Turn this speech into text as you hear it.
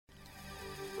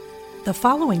The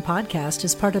following podcast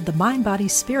is part of the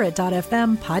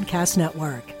MindBodySpirit.fm podcast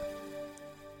network.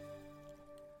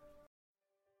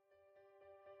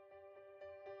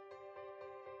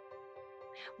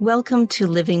 Welcome to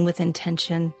Living with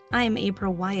Intention. I am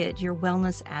April Wyatt, your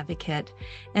wellness advocate,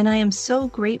 and I am so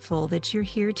grateful that you're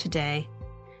here today.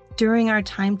 During our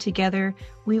time together,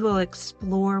 we will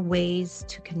explore ways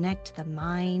to connect the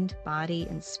mind, body,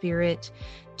 and spirit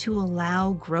to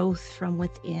allow growth from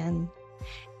within.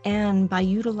 And by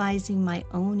utilizing my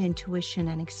own intuition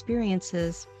and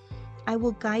experiences, I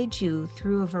will guide you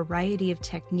through a variety of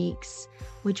techniques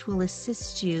which will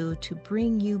assist you to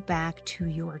bring you back to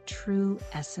your true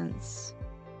essence.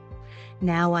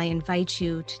 Now I invite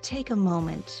you to take a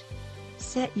moment,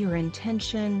 set your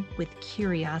intention with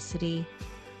curiosity,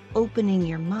 opening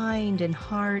your mind and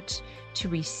heart to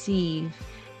receive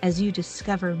as you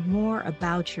discover more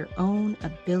about your own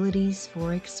abilities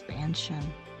for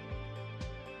expansion.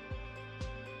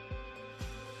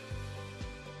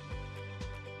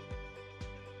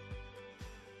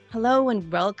 Hello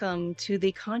and welcome to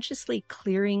the Consciously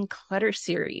Clearing Clutter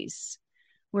series,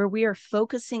 where we are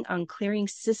focusing on clearing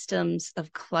systems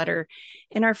of clutter.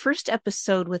 In our first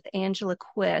episode with Angela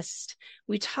Quist,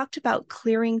 we talked about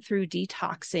clearing through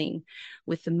detoxing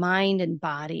with the mind and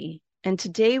body. And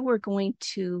today we're going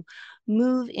to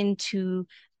move into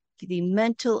the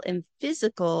mental and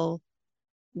physical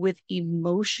with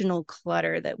emotional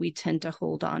clutter that we tend to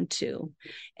hold on to,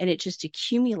 and it just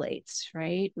accumulates,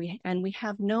 right? We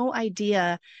have no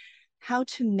idea how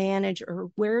to manage or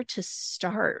where to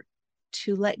start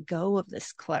to let go of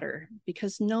this clutter,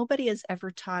 because nobody has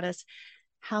ever taught us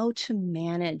how to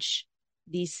manage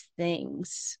these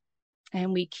things.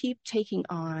 And we keep taking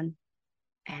on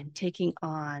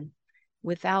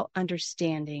without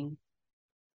understanding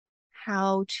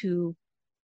how to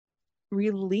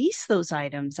release those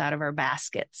items out of our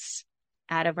baskets,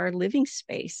 out of our living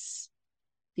space,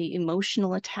 the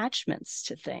emotional attachments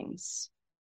to things.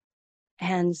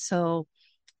 And so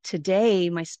today,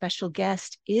 my special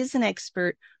guest is an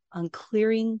expert on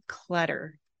clearing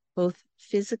clutter, both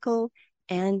physical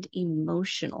and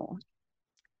emotional.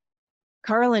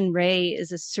 Carlin Ray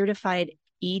is a certified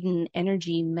Eden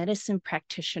energy medicine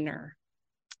practitioner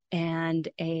and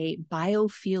a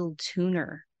biofield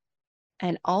tuner,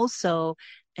 and also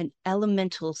an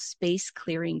elemental space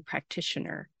clearing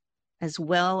practitioner, as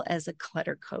well as a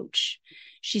clutter coach.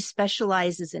 She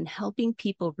specializes in helping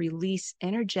people release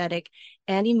energetic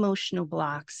and emotional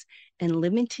blocks and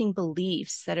limiting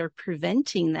beliefs that are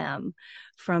preventing them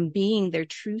from being their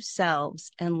true selves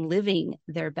and living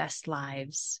their best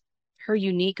lives. Her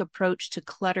unique approach to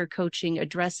clutter coaching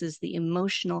addresses the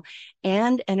emotional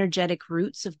and energetic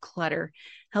roots of clutter,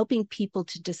 helping people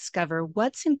to discover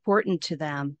what's important to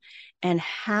them and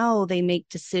how they make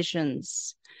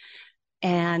decisions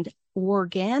and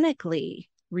organically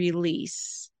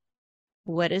release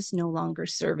what is no longer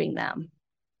serving them.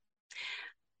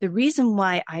 The reason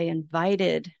why I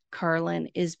invited Carlin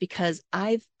is because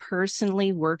I've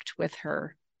personally worked with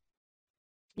her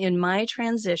in my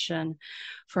transition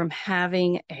from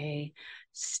having a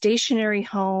stationary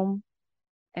home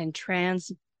and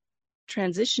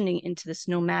transitioning into this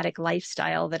nomadic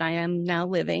lifestyle that I am now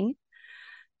living.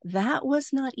 That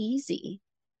was not easy.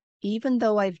 Even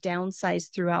though I've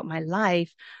downsized throughout my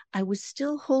life, I was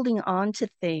still holding on to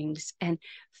things and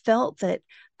felt that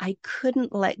I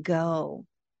couldn't let go.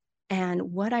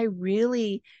 And what I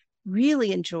really,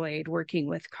 really enjoyed working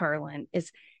with Carlin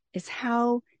is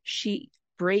how she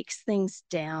breaks things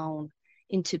down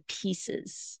into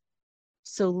pieces.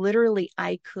 So literally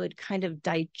I could kind of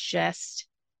digest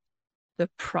the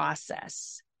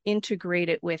process, integrate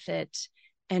it with it,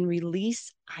 and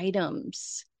release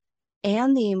items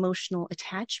and the emotional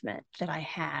attachment that I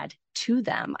had to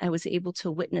them. I was able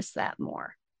to witness that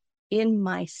more in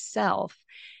myself.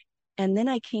 And then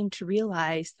I came to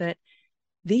realize that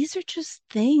these are just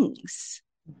things.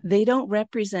 They don't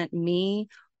represent me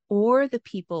or the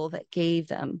people that gave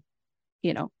them,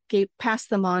 passed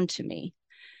them on to me.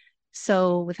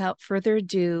 So without further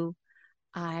ado,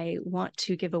 I want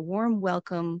to give a warm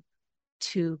welcome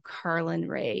to Carlin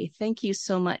Ray. Thank you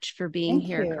so much for being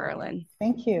here, Carlin.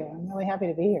 Thank you. I'm really happy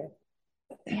to be here.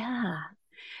 Yeah.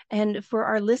 And for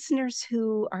our listeners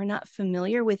who are not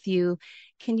familiar with you,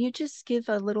 can you just give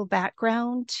a little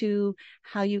background to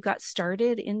how you got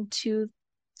started into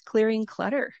clearing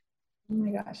clutter? Oh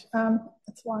my gosh.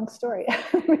 It's a long story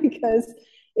because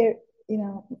it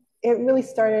really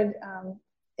started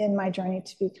in my journey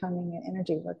to becoming an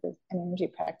energy worker, an energy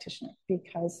practitioner,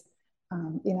 because I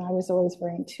was always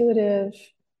very intuitive.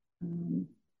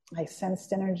 I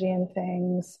sensed energy in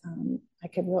things. I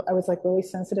was like really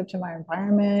sensitive to my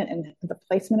environment and the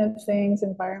placement of things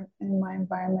in my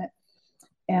environment.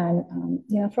 And,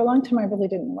 for a long time, I really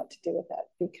didn't know what to do with that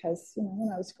because,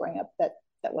 when I was growing up, that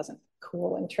wasn't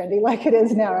cool and trendy like it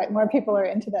is now, right? More people are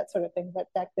into that sort of thing, but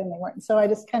back then they weren't. And so I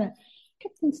just kind of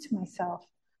kept things to myself.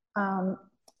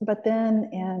 But then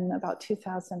in about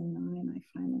 2009, I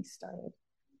finally started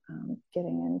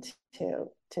getting into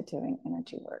doing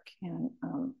energy work. And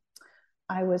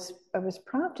I was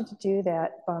prompted to do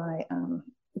that by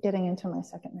getting into my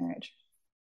second marriage.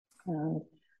 And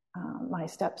my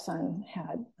stepson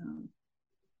had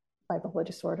bipolar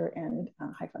disorder and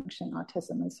high functioning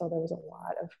autism, and so there was a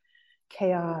lot of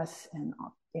chaos and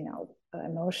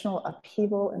emotional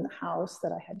upheaval in the house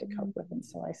that I had to cope with. And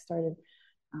so I started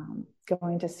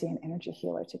going to see an energy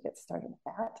healer to get started with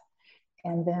that.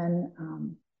 And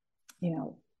then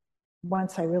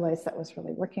once I realized that was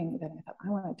really working, then I thought, I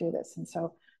want to do this. And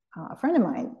so a friend of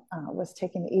mine was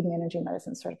taking the Eden Energy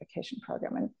Medicine certification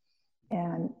program,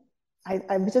 and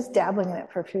I was just dabbling in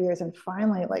it for a few years, and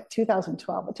finally, like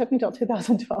 2012, it took me till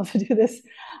 2012 to do this.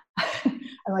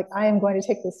 I'm like, I am going to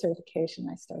take this certification.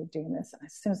 I started doing this, and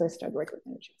as soon as I started working with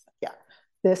energy, I was like, yeah,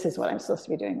 this is what I'm supposed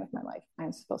to be doing with my life.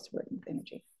 I'm supposed to work with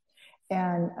energy.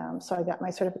 And so I got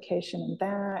my certification in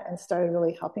that and started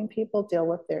really helping people deal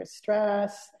with their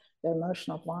stress, their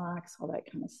emotional blocks, all that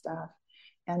kind of stuff.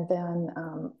 And then,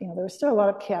 there was still a lot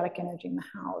of chaotic energy in the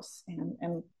house,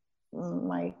 and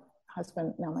my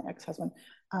husband, now my ex-husband,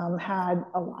 had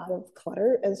a lot of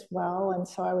clutter as well. And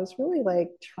so I was really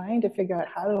like trying to figure out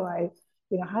how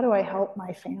do I help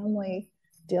my family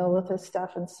deal with this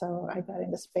stuff. And so I got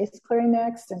into space clearing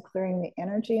next and clearing the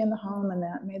energy in the home, and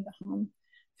that made the home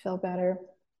feel better.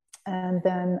 And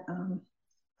then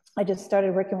I just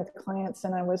started working with clients,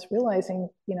 and I was realizing,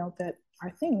 that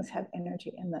our things have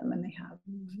energy in them, and they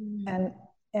have,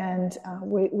 and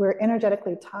we're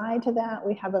energetically tied to that.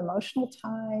 We have emotional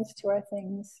ties to our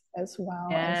things as well.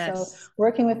 Yes. And so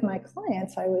working with my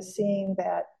clients, I was seeing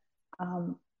that,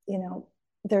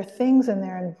 their things in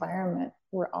their environment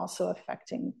were also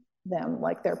affecting them,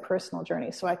 like their personal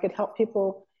journey. So I could help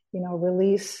people,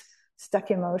 release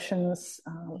stuck emotions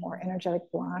or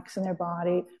energetic blocks in their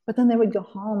body, but then they would go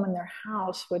home and their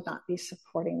house would not be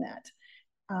supporting that.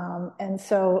 And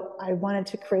so I wanted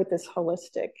to create this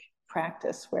holistic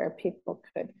practice where people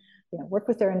could, work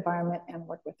with their environment and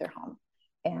work with their home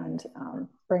and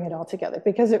bring it all together,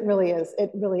 because it really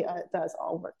does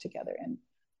all work together. And,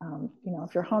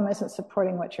 if your home isn't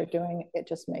supporting what you're doing, it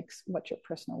just makes what your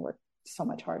personal work so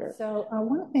much harder. So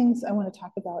one of the things I want to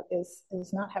talk about is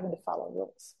not having to follow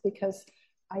rules, because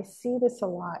I see this a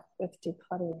lot with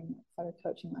decluttering, clutter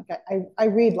coaching. Like I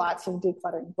read lots of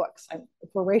decluttering books. I'm a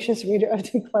voracious reader of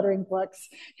decluttering books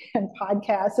and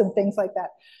podcasts and things like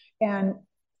that. And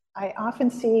I often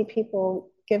see people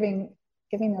giving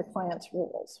their clients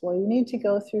rules. Well, you need to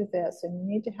go through this, and you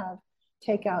need to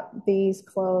take out these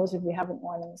clothes if you haven't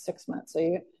worn them in 6 months.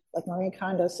 So like Marie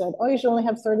Kondo said, you should only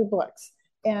have 30 books.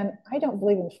 And I don't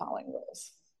believe in following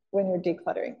rules when you're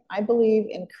decluttering. I believe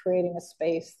in creating a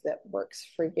space that works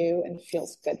for you and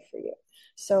feels good for you.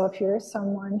 So if you're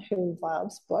someone who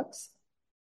loves books,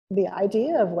 the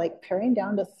idea of like paring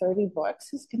down to 30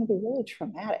 books is going to be really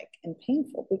traumatic and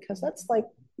painful, because that's like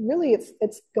really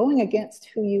it's going against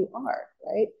who you are,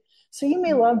 right? So you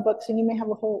may love books and you may have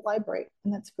a whole library,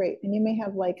 and that's great. And you may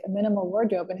have like a minimal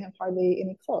wardrobe and have hardly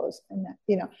any clothes, and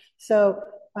that, so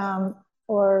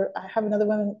or I have another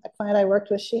woman, a client I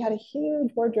worked with, she had a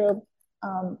huge wardrobe,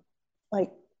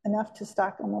 like enough to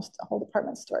stock almost a whole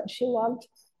department store. And she loved,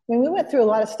 we went through a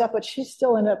lot of stuff, but she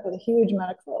still ended up with a huge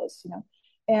amount of clothes,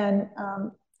 and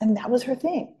that was her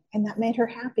thing. And that made her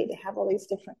happy to have all these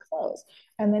different clothes.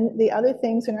 And then the other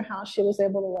things in her house, she was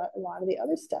able to let a lot of the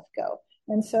other stuff go.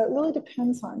 And so it really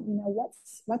depends on,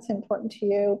 what's important to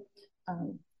you.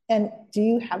 And do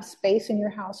you have space in your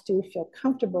house? Do you feel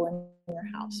comfortable in your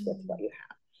house with what you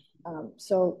have?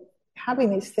 So having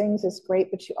these things is great,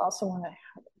 but you also want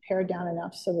to pare down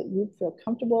enough so that you feel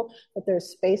comfortable, that there's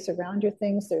space around your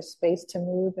things, there's space to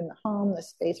move in the home, there's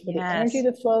space for the energy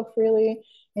to flow freely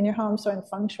in your home. So in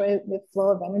feng shui, the flow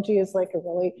of energy is like a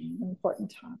really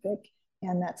important topic,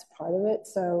 and that's part of it.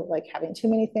 So like having too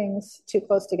many things too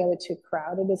close together, too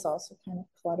crowded is also kind of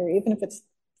clutter, even if it's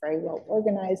very well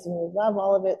organized and you love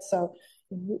all of it. So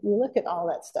you look at all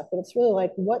that stuff, but it's really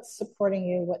like what's supporting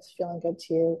you, what's feeling good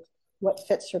to you, what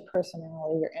fits your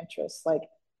personality, your interests. Like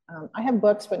I have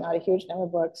books, but not a huge number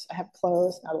of books. I have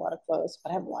clothes, not a lot of clothes, but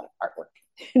I have a lot of artwork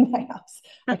in my house.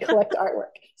 I collect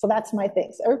artwork. So that's my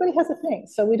thing. So everybody has a thing.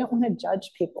 So we don't want to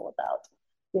judge people about,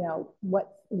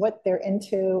 what they're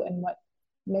into and what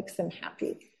makes them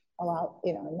happy. Allow,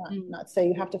 not say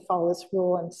you have to follow this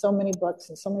rule and so many books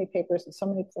and so many papers and so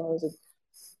many clothes. And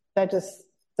that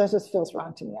just feels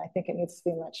wrong to me. I think it needs to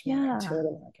be much more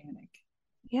intuitive and organic.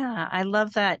 Yeah, I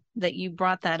love that you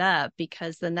brought that up,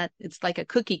 because then it's like a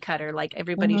cookie cutter, like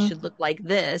everybody should look like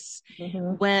this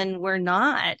when we're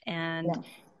not. And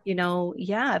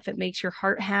if it makes your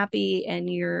heart happy and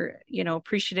you're,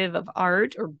 appreciative of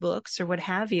art or books or what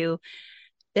have you,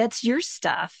 that's your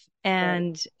stuff.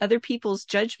 And other people's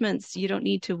judgments, you don't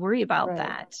need to worry about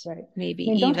that. Right. Maybe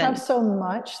you don't have so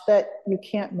much that you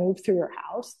can't move through your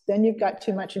house. Then you've got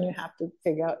too much and you have to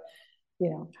figure out,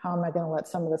 how am I going to let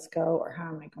some of this go, or how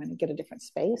am I going to get a different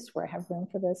space where I have room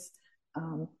for this?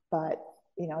 But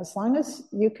as long as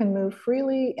you can move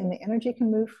freely and the energy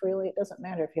can move freely, it doesn't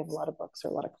matter if you have a lot of books or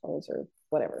a lot of clothes or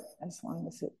whatever, as long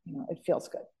as it feels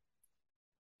good.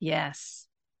 Yes.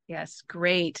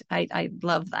 Great. I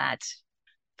love that.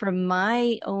 From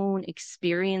my own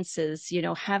experiences,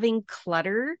 having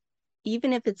clutter,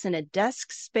 even if it's in a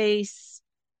desk space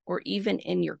or even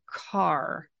in your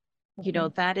car,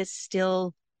 that is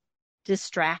still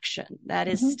distraction. That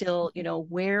is still,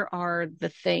 where are the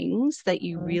things that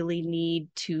you really need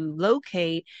to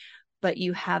locate, but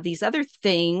you have these other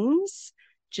things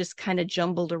just kind of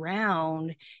jumbled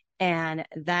around, and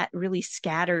that really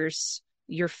scatters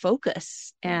your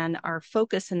focus. And our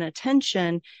focus and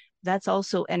attention, that's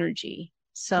also energy.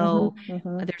 So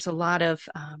there's a lot of,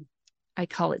 I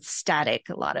call it static,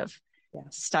 a lot of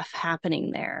stuff happening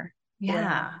there.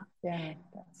 Yeah,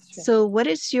 that's true. So what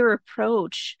is your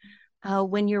approach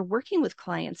when you're working with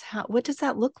clients? What does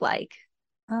that look like?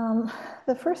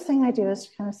 The first thing I do is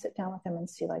kind of sit down with them and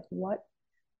see, like,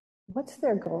 what's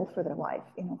their goal for their life?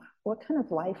 What kind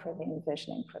of life are they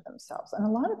envisioning for themselves? And a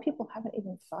lot of people haven't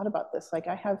even thought about this. Like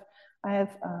I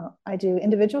do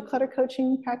individual clutter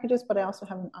coaching packages, but I also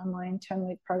have an online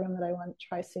 10-week program that I run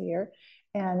twice a year.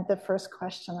 And the first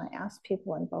question I ask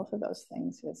people in both of those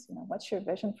things is, what's your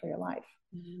vision for your life?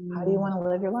 How do you want to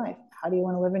live your life? How do you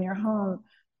want to live in your home?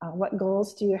 What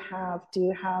goals do you have? Do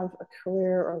you have a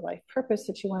career or life purpose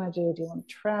that you want to do? Do you want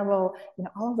to travel?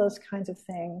 All of those kinds of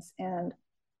things. And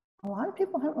a lot of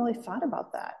people haven't really thought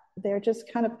about that. They're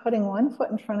just kind of putting one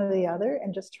foot in front of the other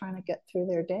and just trying to get through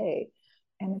their day.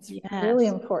 And it's really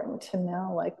important to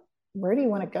know, like, where do you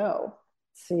want to go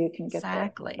so you can get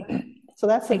there? So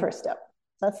that's the first step.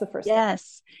 That's the first step.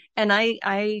 Yes. And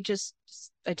I just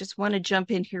want to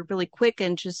jump in here really quick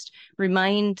and just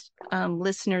remind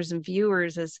listeners and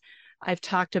viewers, as I've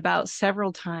talked about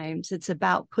several times, it's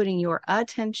about putting your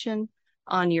attention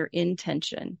on your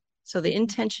intention. So the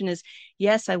intention is,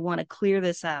 yes, I want to clear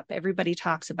this up. Everybody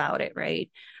talks about it, right?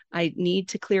 I need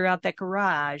to clear out that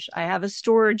garage. I have a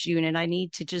storage unit. I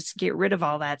need to just get rid of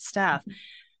all that stuff.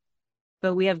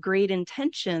 But we have great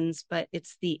intentions, but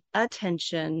it's the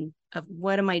attention of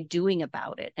what am I doing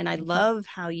about it? And I love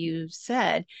how you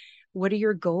said, what are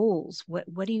your goals?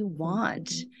 What do you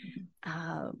want?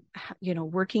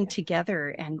 Working together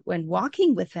and when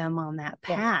walking with them on that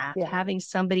path, having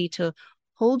somebody to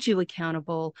hold you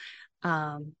accountable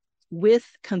with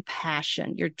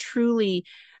compassion. You're truly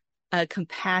a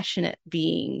compassionate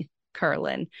being,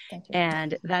 Carlin.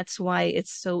 And that's why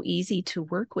it's so easy to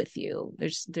work with you.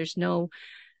 There's no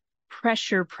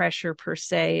pressure per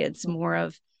se. It's more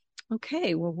of,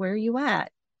 okay, well, where are you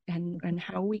at? And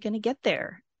how are we going to get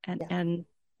there? And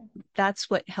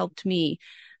that's what helped me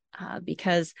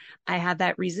because I have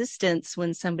that resistance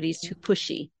when somebody's too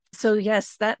pushy. So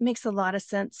yes, that makes a lot of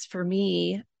sense for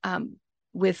me.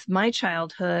 With my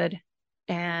childhood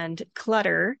and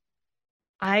clutter,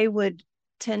 I would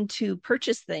tend to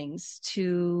purchase things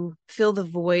to fill the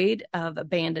void of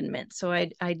abandonment. So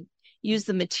I'd use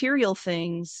the material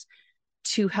things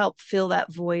to help fill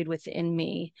that void within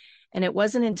me. And it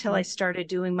wasn't until I started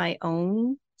doing my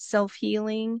own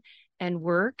self-healing and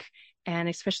work, and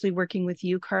especially working with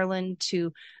you, Carlin,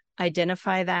 to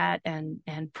identify that and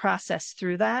process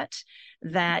through that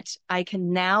I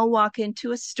can now walk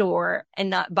into a store and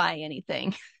not buy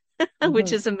anything,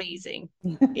 which is amazing.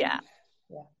 Yeah.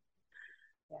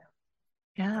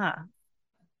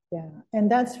 And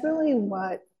that's really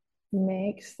what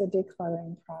makes the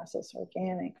decluttering process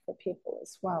organic for people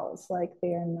as well. It's like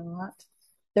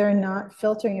they're not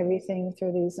filtering everything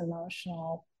through these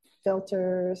emotional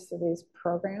filters, through these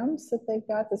programs that they've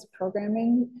got, this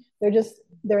programming.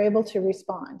 They're able to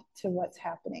respond to what's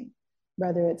happening,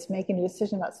 whether it's making a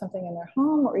decision about something in their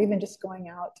home or even just going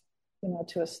out,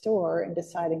 to a store and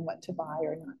deciding what to buy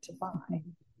or not to buy.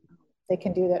 They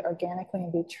can do that organically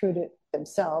and be true to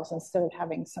themselves instead of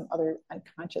having some other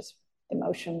unconscious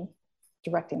emotion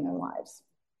directing their lives.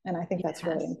 And I think that's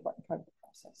really an important part of the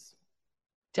process.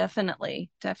 Definitely.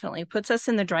 Definitely puts us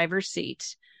in the driver's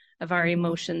seat of our Mm-hmm.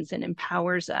 emotions and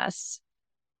empowers us.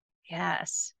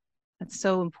 Yes, that's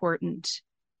so important.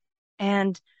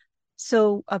 And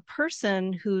so, a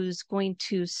person who's going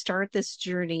to start this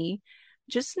journey,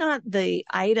 just not the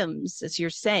items, as you're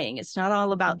saying, it's not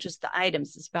all about Mm-hmm. just the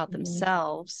items, it's about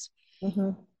themselves.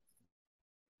 Mm-hmm.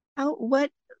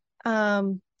 What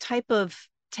type of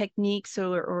techniques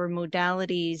or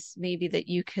modalities maybe that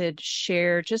you could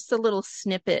share, just a little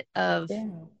snippet of Yeah.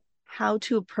 how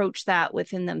to approach that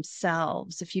within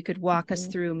themselves? If you could walk us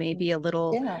through Mm-hmm. maybe a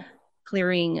little Yeah.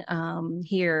 clearing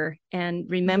here. And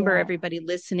remember, Yeah. everybody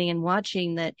listening and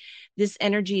watching, that this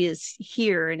energy is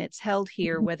here and it's held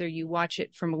here, Mm-hmm. whether you watch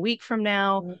it from a week from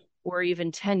now Mm-hmm. or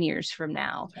even 10 years from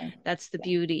now. Okay. That's the Yeah.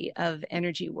 beauty of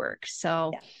energy work.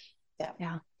 So, Yeah. Yeah.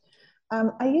 yeah.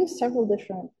 I use several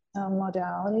different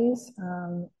modalities,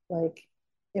 like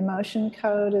emotion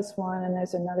code is one, and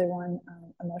there's another one,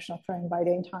 emotional throwing by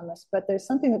Dane Thomas. But there's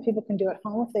something that people can do at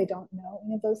home if they don't know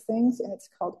any of those things, and it's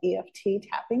called EFT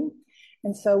tapping.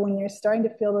 And so when you're starting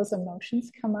to feel those emotions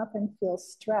come up and feel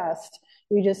stressed,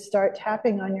 you just start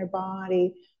tapping on your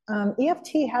body.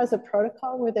 EFT has a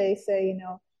protocol where they say,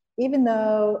 even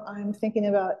though I'm thinking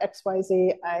about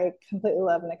XYZ, I completely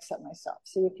love and accept myself.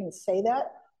 So you can say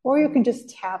that, or you can just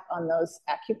tap on those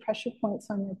acupressure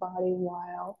points on your body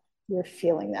while you're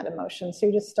feeling that emotion. So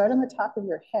you just start on the top of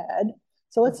your head.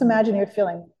 So let's imagine you're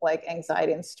feeling like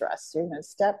anxiety and stress. So you're going to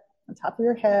step on top of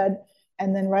your head,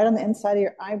 and then right on the inside of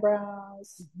your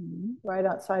eyebrows, right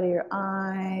outside of your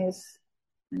eyes,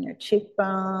 and your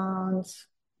cheekbones,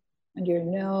 and your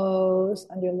nose,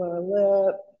 and your lower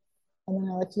lip. And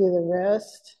then I like to do the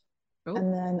wrist. Oh.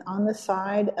 And then on the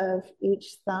side of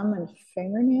each thumb and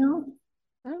fingernail.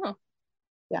 Oh.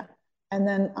 Yeah. And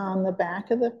then on the back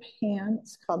of the hand,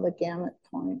 it's called the gamut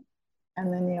point.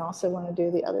 And then you also want to do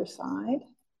the other side.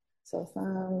 So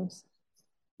thumbs,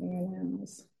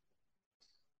 fingernails,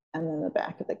 and then the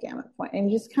back of the gamut point.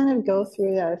 And you just kind of go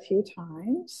through that a few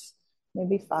times,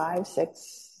 maybe 5,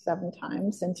 6, 7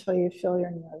 times, until you feel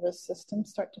your nervous system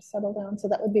start to settle down. So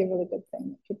that would be a really good thing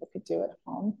that people could do at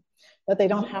home. But they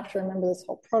don't have to remember this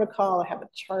whole protocol or have a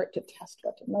chart to test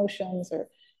what emotions or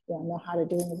know how to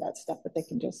do any of that stuff, but they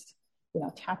can just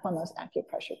tap on those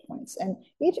acupressure points. And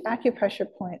each acupressure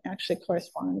point actually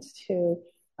corresponds to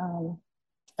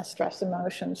a stress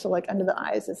emotion. So like under the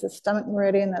eyes is the stomach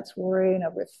meridian, that's worrying,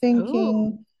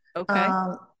 overthinking. Oh, okay.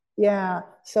 Yeah.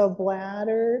 So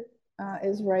bladder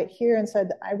is right here inside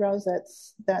the eyebrows.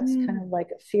 That's kind of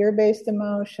like fear-based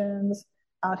emotions.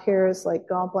 Out here is like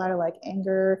gallbladder, like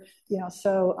anger.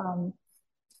 So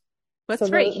what's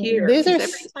right here? These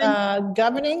are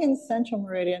governing and central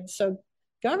meridian. So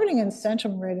governing and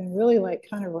central meridian really like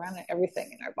kind of run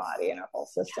everything in our body and our whole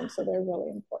system. So they're really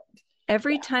important.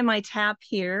 Every time I tap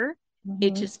here,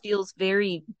 it just feels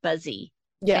very buzzy.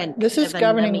 Yeah, and this is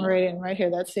governing meridian right here.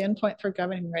 That's the endpoint for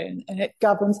governing meridian, and it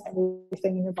governs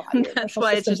everything in your body. That's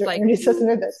why it's just like energy system.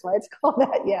 That's why it's called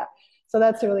that. Yeah, so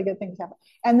that's a really good thing to have.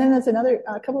 And then there's another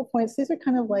couple of points. These are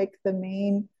kind of like the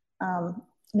main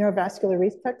neurovascular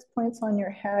reflex points on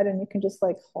your head, and you can just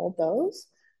like hold those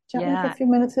gently for a few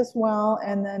minutes as well.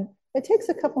 And then it takes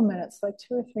a couple minutes, like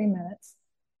 2 or 3 minutes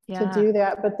to do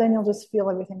that, but then you'll just feel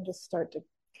everything just start to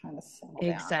kind of settle down.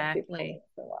 Exactly.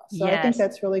 For a while. So I think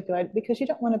that's really good, because you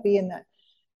don't want to be in that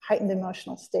heightened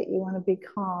emotional state. You want to be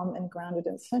calm and grounded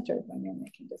and centered when you're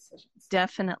making decisions.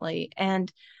 Definitely.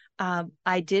 And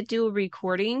I did do a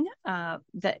recording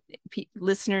that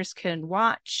listeners can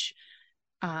watch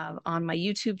on my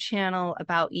YouTube channel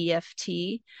about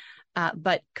EFT.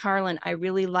 But Carlin, I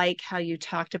really like how you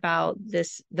talked about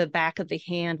the back of the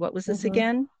hand. What was this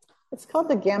again? It's called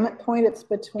the gamut point. It's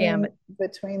between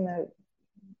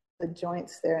the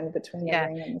joints there and between the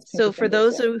ring and the so for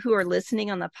those who are listening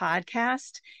on the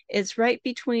podcast, it's right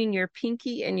between your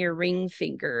pinky and your ring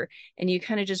finger, and you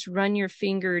kind of just run your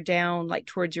finger down like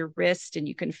towards your wrist, and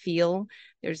you can feel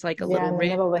there's like a little in the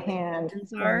middle of the hand. Hand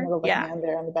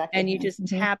there on the back and you just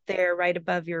tap there right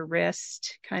above your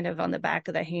wrist, kind of on the back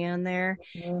of the hand there.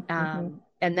 And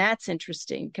that's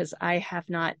interesting because I have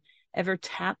not ever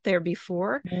tapped there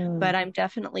before, but I'm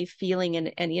definitely feeling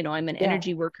and I'm an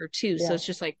energy worker too. So it's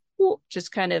just like,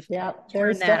 just kind of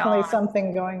there's definitely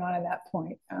something going on at that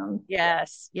point.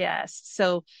 Yes.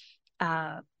 So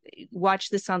watch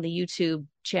this on the YouTube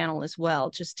channel as well,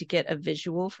 just to get a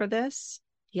visual for this.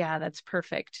 Yeah, that's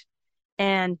perfect.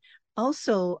 And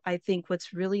also, I think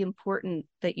what's really important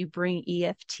that you bring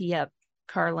EFT up,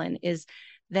 Carlin, is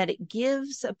that it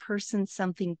gives a person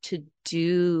something to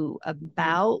do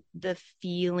about the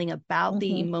feeling, about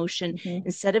the emotion,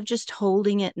 instead of just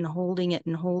holding it and holding it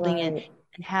and holding it.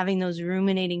 and having those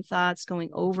ruminating thoughts going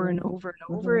over and over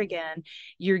and over again,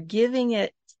 you're giving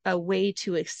it a way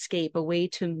to escape, a way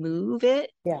to move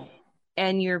it. Yeah.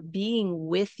 And you're being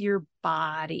with your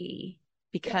body,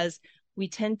 because we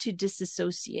tend to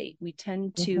disassociate. We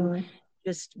tend to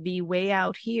just be way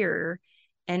out here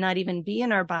and not even be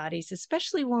in our bodies,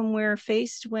 especially when we're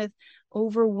faced with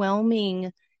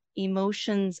overwhelming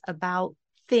emotions about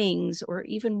things, or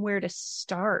even where to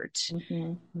start.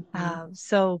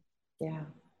 So yeah,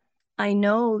 I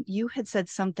know you had said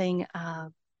something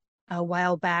a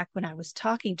while back when I was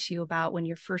talking to you about when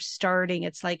you're first starting,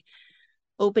 it's like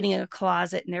opening a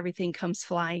closet and everything comes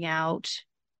flying out,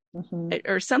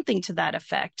 or something to that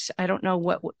effect. I don't know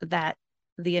what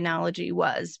the analogy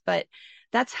was, but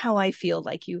that's how I feel.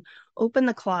 Like you open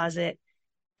the closet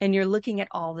and you're looking at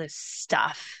all this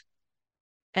stuff,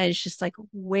 and it's just like,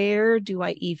 where do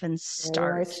I even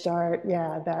start? Where do I start?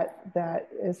 Yeah, that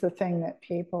is the thing that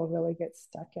people really get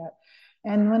stuck at.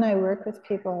 And when I work with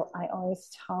people, I always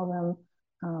tell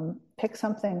them, pick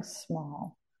something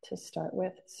small to start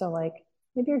with. So like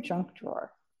maybe your junk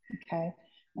drawer, okay?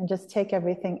 And just take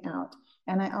everything out.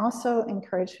 And I also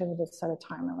encourage people to set a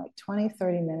timer, like 20,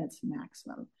 30 minutes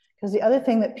maximum. Because the other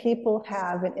thing that people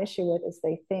have an issue with is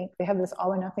they think they have this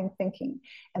all or nothing thinking,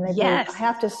 and they believe, I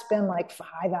have to spend like 5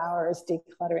 hours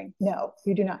decluttering. No,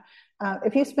 you do not.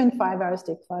 If you spend 5 hours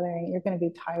decluttering, you're going to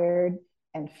be tired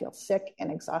and feel sick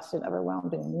and exhausted and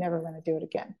overwhelmed, and you're never going to do it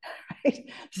again. Right?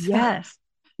 So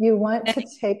you want to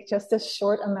take just a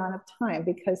short amount of time,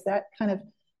 because that kind of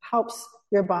helps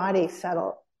your body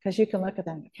settle. Because you can look at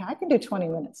them, okay, I can do 20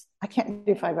 minutes. I can't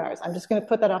do 5 hours. I'm just going to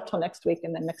put that off till next week,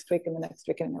 and then next week, and the next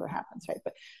week, and it never happens, right?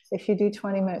 But if you do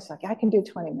 20 minutes, like I can do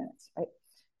 20 minutes, right?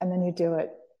 And then you do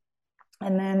it.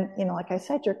 And then, like I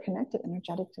said, you're connected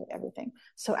energetically to everything.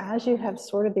 So as you have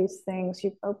sorted these things,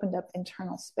 you've opened up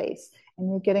internal space,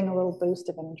 and you're getting a little boost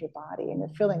of energy body, and you're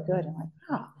feeling good. And like,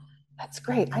 oh, that's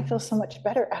great. I feel so much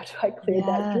better after I cleared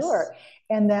that drawer.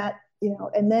 And that,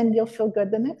 and then you'll feel good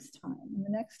the next time and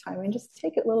the next time, and just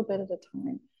take it a little bit at a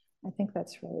time. I think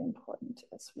that's really important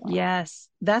as well. Yes,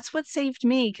 that's what saved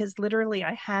me, because literally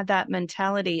I had that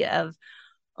mentality of,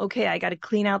 okay, I got to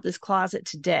clean out this closet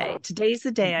today. Today's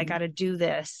the day I got to do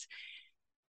this.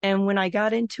 And when I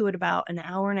got into it about an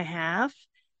hour and a half,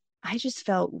 I just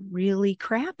felt really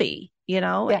crappy,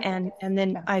 and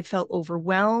then I felt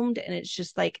overwhelmed. And it's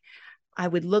just like, I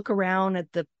would look around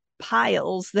at the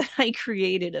piles that I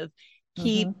created of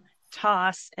keep,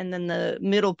 toss, and then the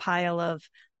middle pile of,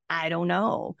 I don't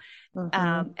know.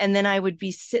 And then I would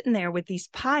be sitting there with these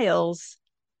piles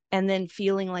and then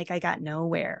feeling like I got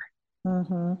nowhere.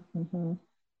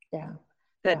 Yeah.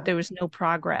 That there was no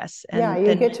progress. And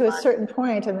you get to a certain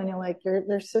point, and then you're like, your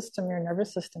nervous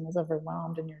system is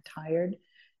overwhelmed, and you're tired.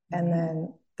 And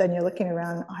then you're looking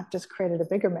around, I've just created a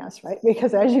bigger mess, right?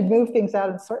 Because as you move things out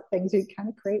and sort things, you kind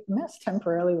of create mess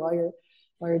temporarily while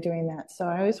you're doing that. So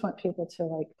I always want people to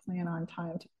like plan on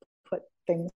time to put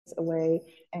things away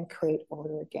and create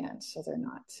order again, so they're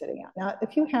not sitting out. Now,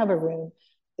 if you have a room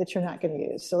that you're not going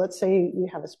to use, so let's say you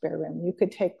have a spare room, you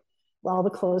could take all the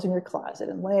clothes in your closet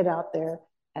and lay it out there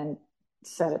and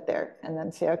set it there, and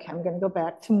then say, okay, I'm going to go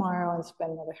back tomorrow and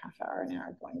spend another half hour, an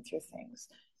hour going through things.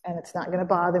 And it's not going to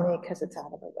bother me because it's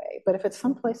out of the way. But if it's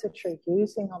someplace that you're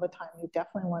using all the time, you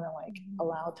definitely want to like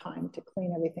allow time to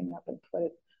clean everything up and put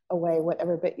it away,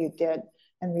 whatever bit you did,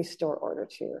 and restore order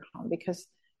to your home. Because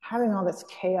having all this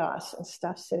chaos and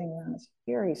stuff sitting around is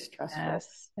very stressful.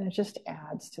 And it just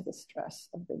adds to the stress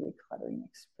of the decluttering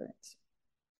experience.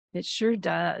 It sure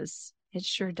does. It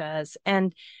sure does.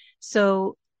 And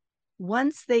so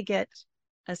once they get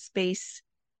a space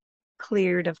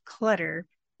cleared of clutter,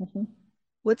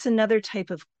 what's another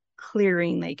type of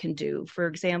clearing they can do? For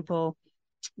example,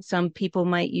 some people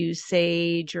might use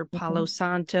sage or Palo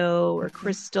Santo or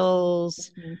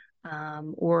crystals,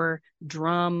 or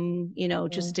drum,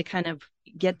 just to kind of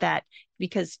get that,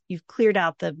 because you've cleared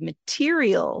out the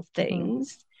material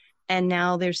things. And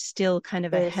now there's still kind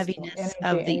of a heaviness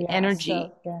of the energy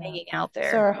hanging out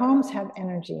there. So our homes have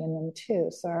energy in them too.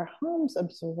 So our homes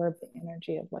absorb the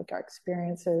energy of like our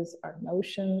experiences, our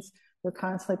emotions. We're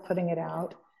constantly putting it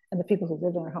out. And the people who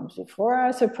lived in our homes before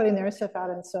us are putting their stuff out.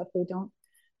 And so if we don't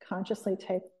consciously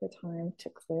take the time to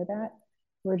clear that,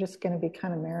 we're just going to be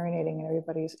kind of marinating in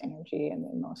everybody's energy and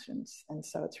emotions. And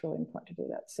so it's really important to do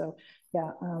that. So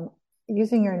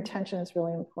using your intention is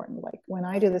really important. Like when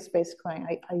I do the space clearing,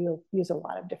 I use a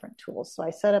lot of different tools. So I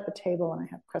set up a table, and I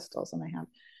have crystals, and I have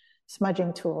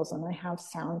smudging tools, and I have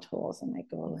sound tools, and I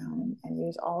go around and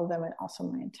use all of them, and also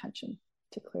my intention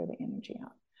to clear the energy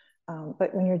out.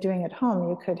 But when you're doing it at home,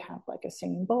 you could have like a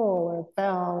singing bowl or a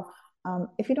bell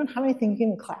If you don't have anything, you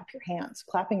can clap your hands.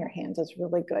 Clapping your hands is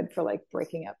really good for like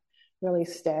breaking up really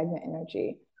stagnant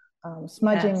energy.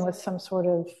 Smudging with some sort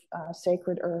of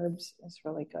sacred herbs is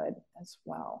really good as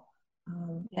well.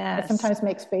 I sometimes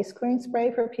make space clearing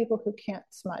spray for people who can't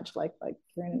smudge, like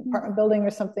you're in an apartment building or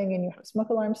something and you have smoke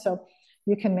alarms. So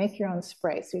you can make your own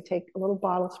spray. So you take a little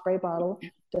spray bottle,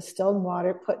 distilled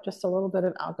water, put just a little bit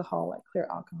of alcohol, like clear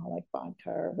alcohol, like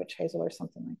vodka or witch hazel or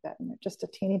something like that, and just a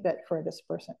teeny bit for a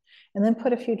dispersant. And then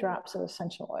put a few drops of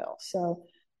essential oil. So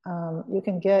you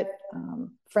can get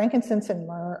frankincense and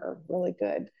myrrh are really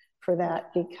good for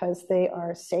that because they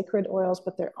are sacred oils,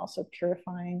 but they're also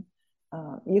purifying.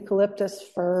 Eucalyptus,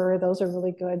 fir, those are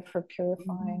really good for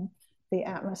purifying the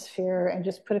atmosphere, and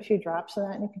just put a few drops of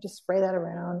that and you can just spray that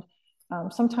around.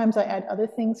 Sometimes I add other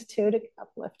things too to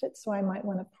uplift it. So I might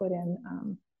want to put in,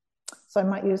 so I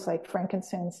might use like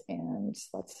frankincense and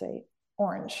let's say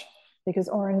orange, because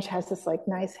orange has this like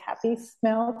nice happy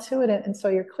smell to it. And so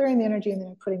you're clearing the energy and then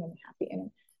you're putting in the happy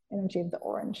energy of the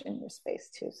orange in your space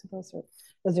too. So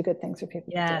those are good things for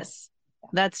people to do. Yes,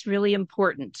 that's really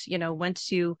important.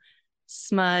 Once you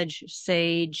smudge,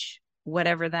 sage,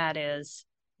 whatever that is,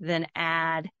 then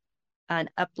add an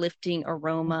uplifting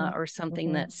aroma or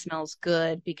something that smells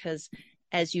good, because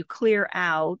as you clear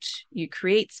out, you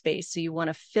create space. So you want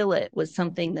to fill it with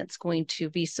something that's going to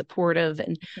be supportive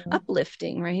and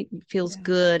uplifting, right? It feels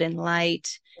good and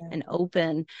light and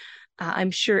open.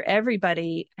 I'm sure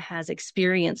everybody has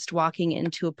experienced walking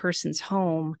into a person's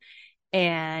home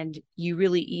and you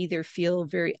really either feel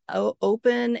very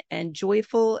open and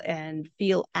joyful and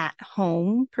feel at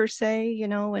home per se,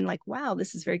 and like, wow,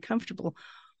 this is very comfortable.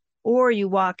 Or you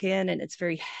walk in and it's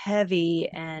very heavy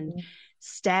and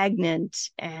stagnant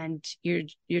and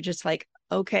you're just like,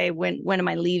 okay, when am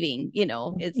I leaving?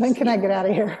 When can I get out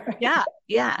of here?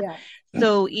 Yeah.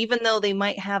 So even though they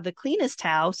might have the cleanest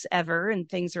house ever and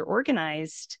things are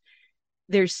organized,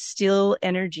 there's still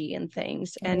energy in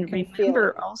things. And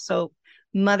remember also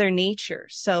Mother Nature.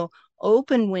 So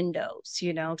open windows,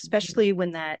 especially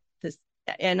when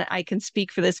and I can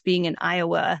speak for this being in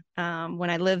Iowa, when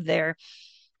I lived there.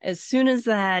 As soon as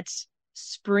that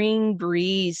spring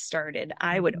breeze started,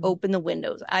 I would open the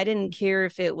windows. I didn't care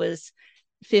if it was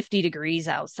 50 degrees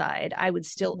outside. I would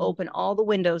still open all the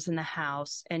windows in the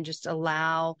house and just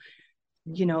allow,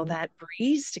 that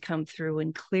breeze to come through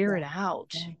and clear it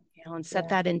out, and set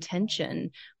that intention,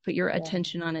 put your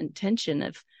attention on intention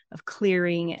of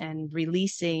clearing and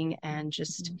releasing and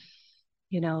just,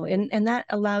 and that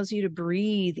allows you to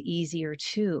breathe easier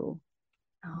too.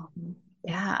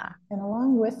 And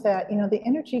along with that, the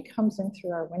energy comes in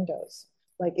through our windows.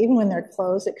 Like even when they're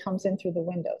closed, it comes in through the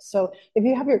windows. So if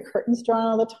you have your curtains drawn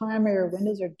all the time or your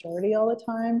windows are dirty all the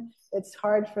time, it's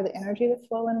hard for the energy to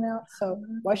flow in and out. So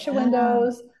wash your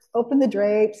windows, open the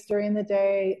drapes during the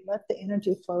day, let the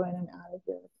energy flow in and out of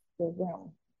your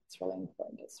room. It's really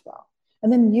important as well.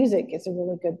 And then music is a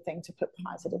really good thing to put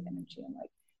positive energy in, like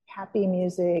happy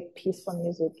music, peaceful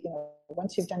music.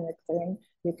 Once you've done your clearing,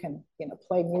 you can,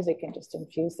 play music and just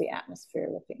infuse the atmosphere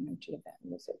with the energy of that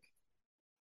music.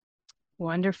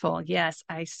 Wonderful. Yes,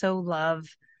 I so love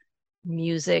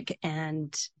music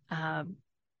and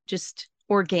just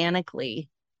organically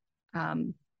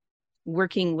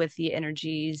working with the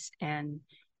energies and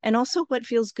also what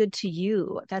feels good to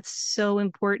you. That's so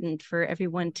important for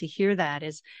everyone to hear. That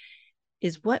is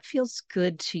what feels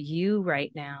good to you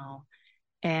right now.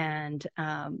 And,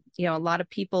 a lot of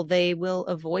people, they will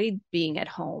avoid being at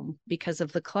home because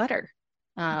of the clutter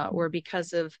or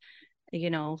because of,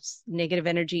 negative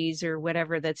energies or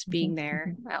whatever that's being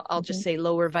there. I'll just say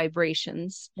lower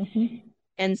vibrations.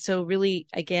 And so really,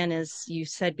 again, as you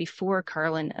said before,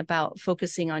 Carlin, about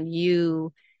focusing on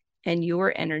you and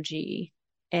your energy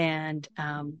and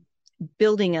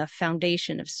building a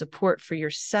foundation of support for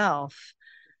yourself,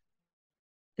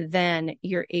 then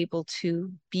you're able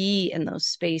to be in those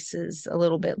spaces a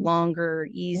little bit longer,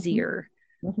 easier,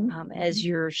 as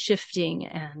you're shifting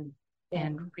and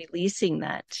releasing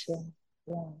that.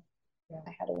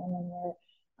 I had a woman where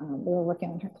we were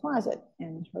working on her closet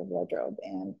and her wardrobe,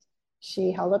 and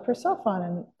she held up her cell phone,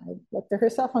 and I looked at her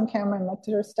cell phone camera and looked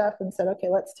at her stuff and said, okay,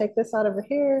 let's take this out over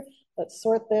here. Let's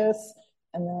sort this.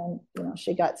 And then,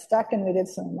 she got stuck and we did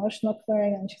some emotional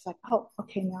clearing, and she's like, oh,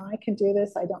 okay, now I can do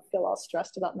this. I don't feel all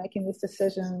stressed about making this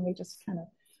decision. And we just kind of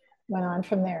went on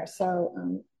from there. So,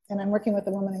 and I'm working with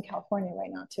a woman in California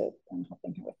right now too. I'm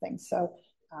helping her with things. So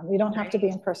you don't have to be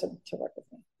in person to work with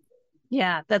me.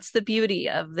 Yeah, that's the beauty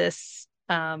of this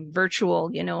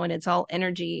virtual, and it's all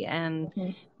energy.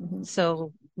 And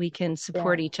so we can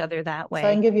support each other that way. So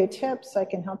I can give you tips. I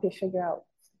can help you figure out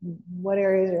what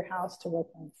areas of your house to work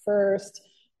on first.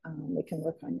 We can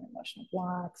work on your emotional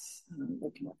blocks.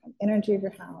 We can work on energy of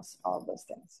your house, all of those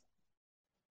things.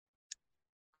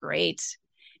 Great.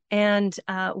 And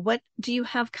what do you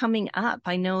have coming up?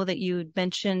 I know that you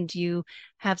mentioned you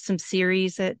have some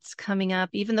series that's coming up,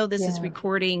 even though this is a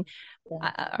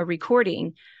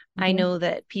recording. I know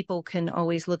that people can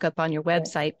always look up on your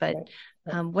website, but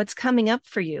what's coming up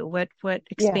for you? What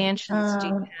expansions do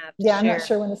you have to I'm share? not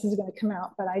sure when this is going to come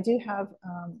out, but I do have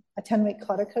a 10-week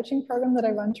clutter coaching program that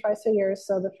I run twice a year.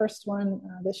 So the first one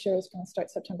this year is going to start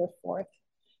September 4th.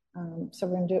 So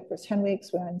we're going to do it for 10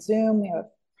 weeks. We're on Zoom. We have a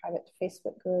private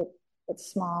Facebook group.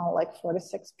 It's small, like 4 to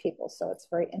 6 people. So it's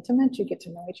very intimate. You get to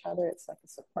know each other. It's like a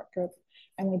support group.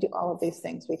 And we do all of these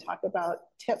things. We talk about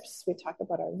tips. We talk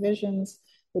about our visions.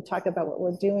 We talk about what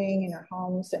we're doing in our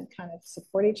homes and kind of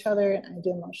support each other. And I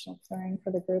do emotional clearing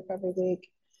for the group every week.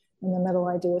 In the middle,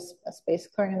 I do a space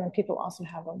clearing. And then people also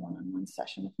have a one-on-one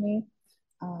session with me.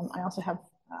 I also have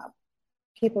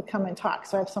people come and talk.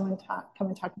 So I have someone come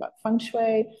and talk about feng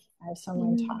shui. I have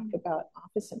someone talk about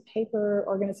office and paper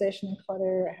organization and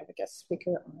clutter. I have a guest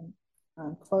speaker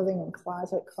on clothing and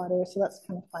closet clutter. So that's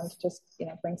kind of fun to just,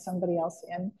 bring somebody else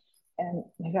in and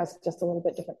who has just a little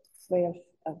bit different way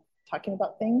of talking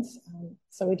about things.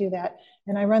 So we do that.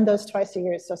 And I run those twice a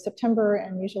year. So September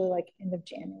and usually like end of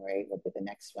January would be the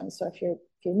next one. So if you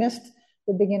missed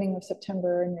the beginning of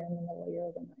September and you're in the middle of the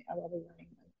year, then I will be running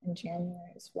them in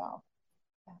January as well.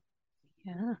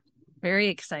 Yeah, very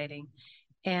exciting.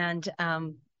 And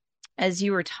as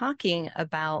you were talking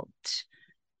about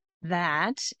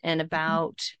that and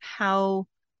about how,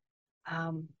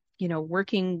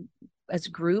 working as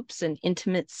groups and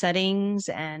intimate settings,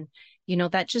 and,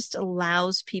 that just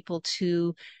allows people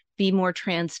to be more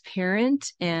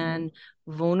transparent and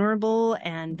vulnerable.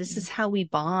 And this is how we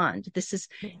bond. This is,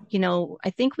 I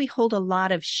think we hold a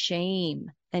lot of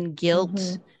shame and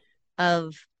guilt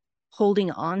of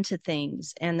holding on to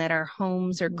things, and that our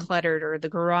homes are cluttered, or the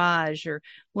garage, or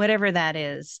whatever that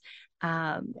is.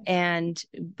 And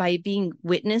by being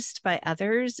witnessed by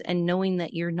others and knowing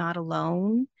that you're not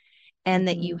alone, and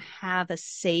that you have a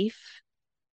safe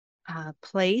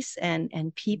place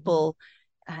and people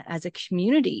as a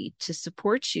community to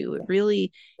support you, it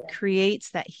really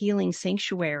creates that healing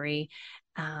sanctuary.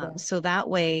 So that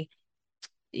way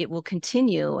it will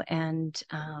continue. And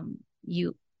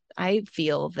I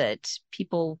feel that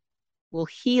people will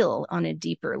heal on a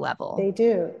deeper level. They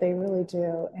do. They really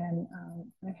do. And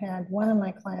I've had one of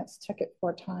my clients took it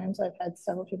 4 times. I've had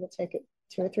several people take it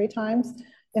 2 or 3 times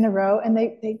in a row, and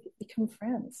they become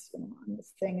friends, on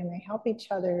this thing, and they help each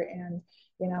other. And,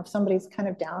 if somebody's kind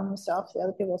of down themselves, the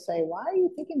other people say, why are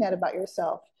you thinking that about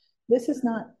yourself? This is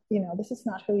not, this is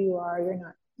not who you are.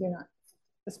 You're not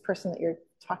this person that you're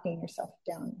talking yourself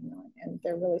down, and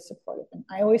they're really supportive. And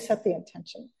I always set the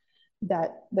intention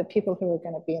that the people who are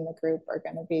going to be in the group are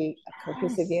going to be a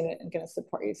cohesive unit and going to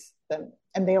support them.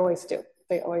 And they always do.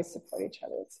 They always support each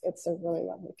other. It's a really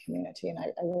lovely community. And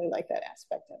I really like that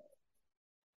aspect of it.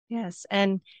 Yes.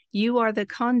 And you are the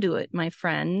conduit, my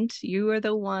friend. You are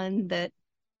the one that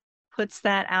puts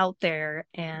that out there.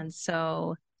 And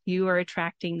so you are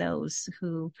attracting those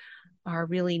who are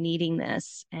really needing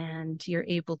this, and you're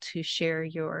able to share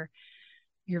your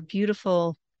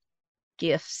beautiful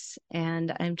gifts.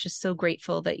 And I'm just so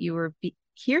grateful that you were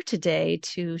here today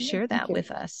to share that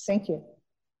with us. Thank you.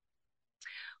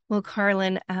 Well,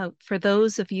 Carlin, for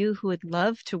those of you who would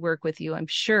love to work with you, I'm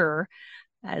sure,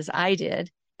 as I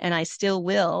did, and I still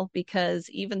will, because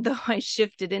even though I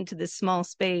shifted into this small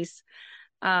space,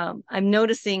 I'm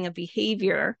noticing a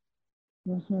behavior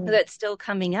that's still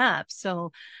coming up.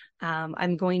 So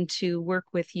I'm going to work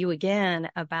with you again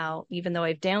about, even though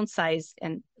I've downsized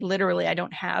and literally I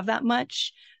don't have that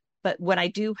much, but what I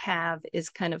do have is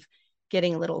kind of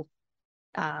getting a little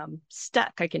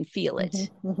stuck. I can feel it,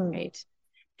 right?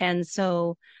 And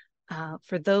so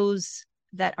for those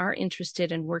that are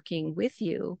interested in working with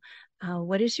you,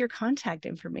 what is your contact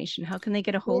information? How can they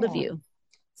get a hold of you?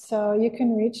 So you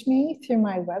can reach me through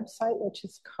my website, which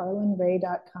is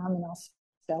carlinrae.com, and I'll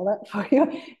spell that for you.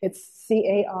 It's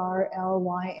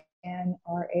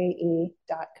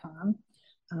CarlynRae.com.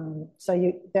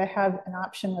 So they have an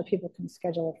option where people can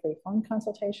schedule a free phone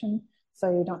consultation. So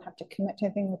you don't have to commit to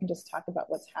anything. We can just talk about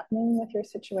what's happening with your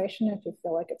situation. If you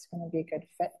feel like it's going to be a good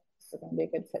fit, if we're going to be a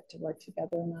good fit to work together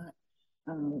or not.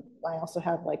 I also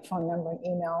have like phone number and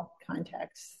email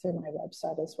contacts through my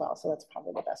website as well. So that's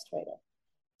probably the best way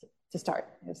to start.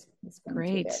 Is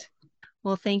Great.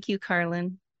 Well, thank you,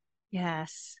 Carlin.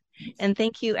 Yes. And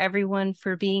thank you everyone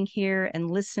for being here and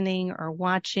listening or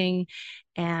watching.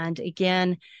 And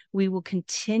again, we will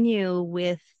continue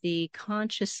with the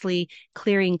Consciously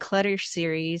Clearing Clutter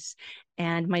series.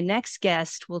 And my next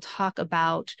guest will talk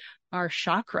about our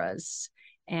chakras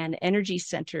and energy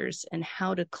centers and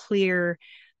how to clear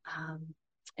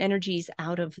energies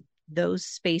out of those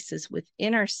spaces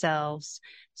within ourselves,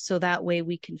 so that way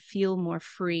we can feel more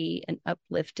free and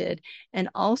uplifted. And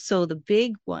also the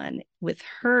big one with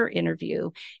her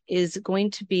interview is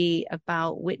going to be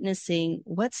about witnessing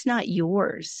what's not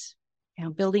yours,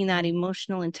 building that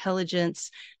emotional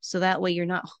intelligence, so that way you're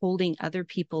not holding other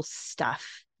people's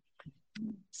stuff.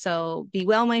 So be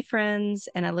well, my friends,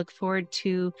 and I look forward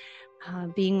to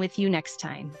being with you next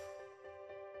time.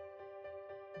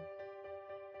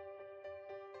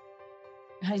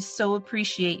 I so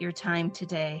appreciate your time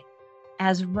today,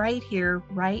 as right here,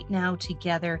 right now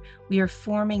together, we are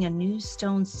forming a new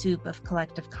stone soup of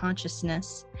collective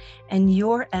consciousness, and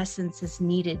your essence is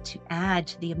needed to add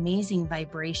to the amazing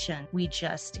vibration we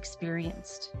just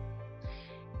experienced.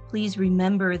 Please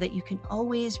remember that you can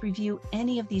always review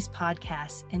any of these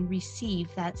podcasts and receive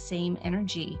that same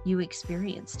energy you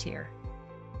experienced here,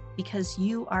 because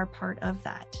you are part of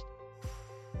that,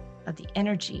 of the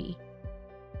energy,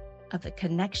 of the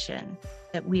connection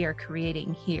that we are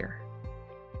creating here.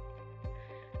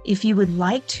 If you would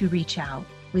like to reach out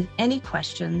with any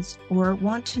questions or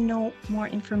want to know more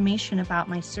information about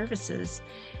my services,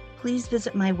 please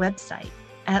visit my website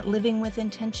at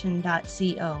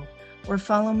livingwithintention.co or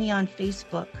follow me on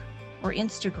Facebook or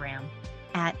Instagram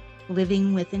at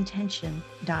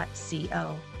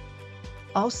livingwithintention.co.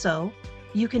 Also,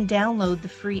 you can download the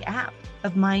free app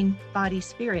of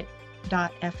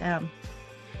mindbodyspirit.fm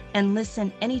and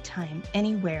listen anytime,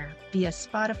 anywhere via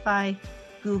Spotify,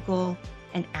 Google,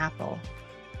 and Apple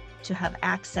to have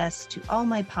access to all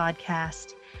my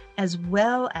podcasts, as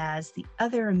well as the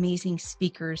other amazing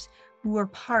speakers who are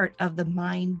part of the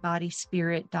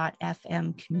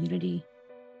mindbodyspirit.fm community.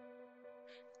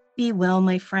 Be well,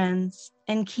 my friends,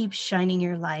 and keep shining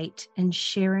your light and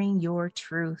sharing your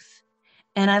truth.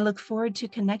 And I look forward to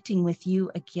connecting with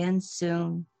you again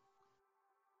soon.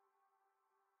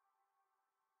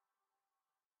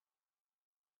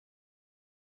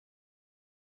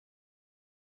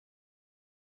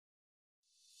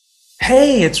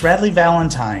 Hey, it's Radleigh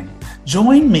Valentine.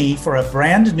 Join me for a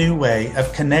brand new way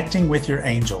of connecting with your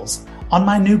angels on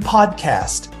my new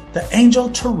podcast, The Angel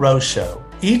Tarot Show.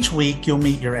 Each week, you'll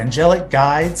meet your angelic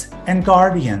guides and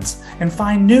guardians and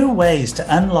find new ways to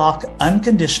unlock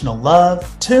unconditional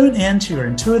love, tune into your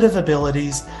intuitive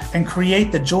abilities, and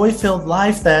create the joy-filled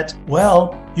life that,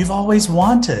 well, you've always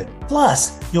wanted.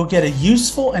 Plus, you'll get a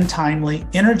useful and timely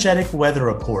energetic weather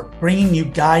report, bringing you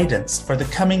guidance for the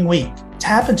coming week.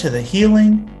 Tap into the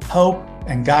healing, hope,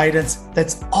 and guidance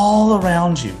that's all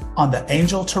around you on the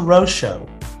Angel Tarot Show,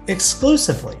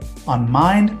 exclusively on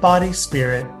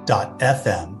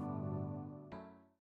mindbodyspirit.fm.